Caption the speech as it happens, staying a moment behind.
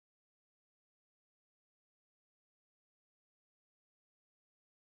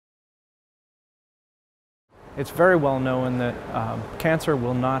It's very well known that cancer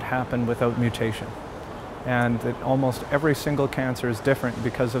will not happen without mutation, and that almost every single cancer is different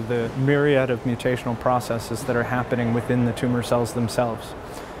because of the myriad of mutational processes that are happening within the tumor cells themselves.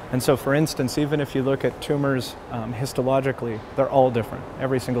 And so, for instance, even if you look at tumors histologically, they're all different.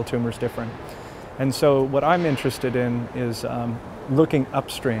 Every single tumor is different. And so what I'm interested in is looking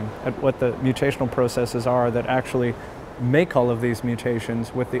upstream at what the mutational processes are that actually make all of these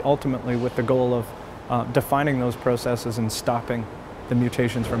mutations, ultimately with the goal of defining those processes and stopping the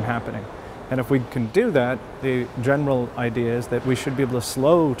mutations from happening. And if we can do that, the general idea is that we should be able to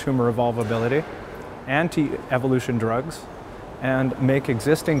slow tumor evolvability, anti-evolution drugs, and make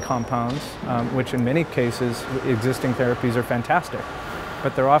existing compounds, which in many cases, existing therapies are fantastic,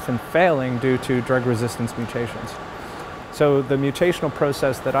 but they're often failing due to drug resistance mutations. So the mutational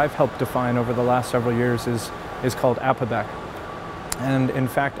process that I've helped define over the last several years is called APOBEC. And in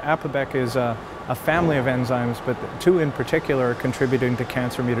fact, APOBEC is a family of enzymes, but two in particular are contributing to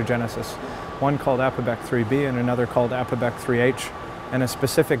cancer mutagenesis. One called APOBEC3B and another called APOBEC3H, and a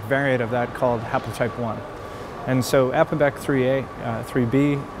specific variant of that called haplotype 1. And so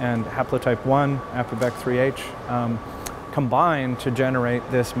APOBEC3B and haplotype 1, APOBEC3H, combine to generate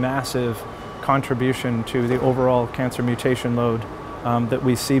this massive contribution to the overall cancer mutation load that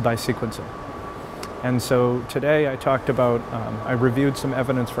we see by sequencing. And so today I talked about, I reviewed some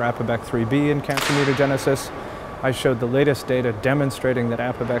evidence for APOBEC3B in cancer mutagenesis. I showed the latest data demonstrating that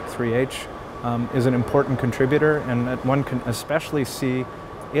APOBEC3H is an important contributor, and that one can especially see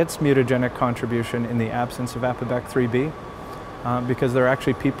its mutagenic contribution in the absence of APOBEC3B, because there are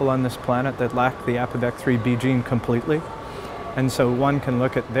actually people on this planet that lack the APOBEC3B gene completely. And so one can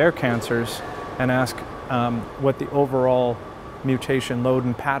look at their cancers and ask what the overall mutation load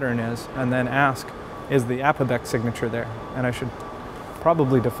and pattern is, and then ask, is the APOBEC signature there? And I should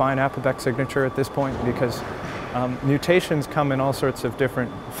probably define APOBEC signature at this point, because mutations come in all sorts of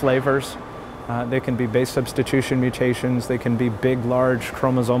different flavors. They can be base substitution mutations, they can be big, large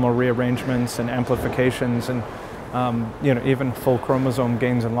chromosomal rearrangements and amplifications, and even full chromosome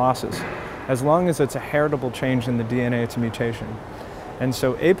gains and losses. As long as it's a heritable change in the DNA, it's a mutation. And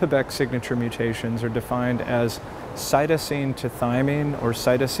so APOBEC signature mutations are defined as cytosine to thymine or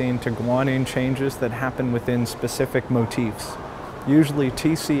cytosine to guanine changes that happen within specific motifs, usually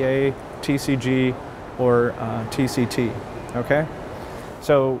TCA, TCG, or TCT, okay?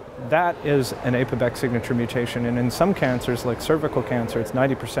 So that is an APOBEC signature mutation, and in some cancers, like cervical cancer, it's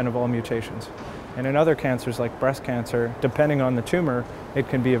 90% of all mutations. And in other cancers, like breast cancer, depending on the tumor, it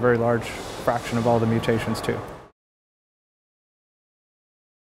can be a very large fraction of all the mutations too.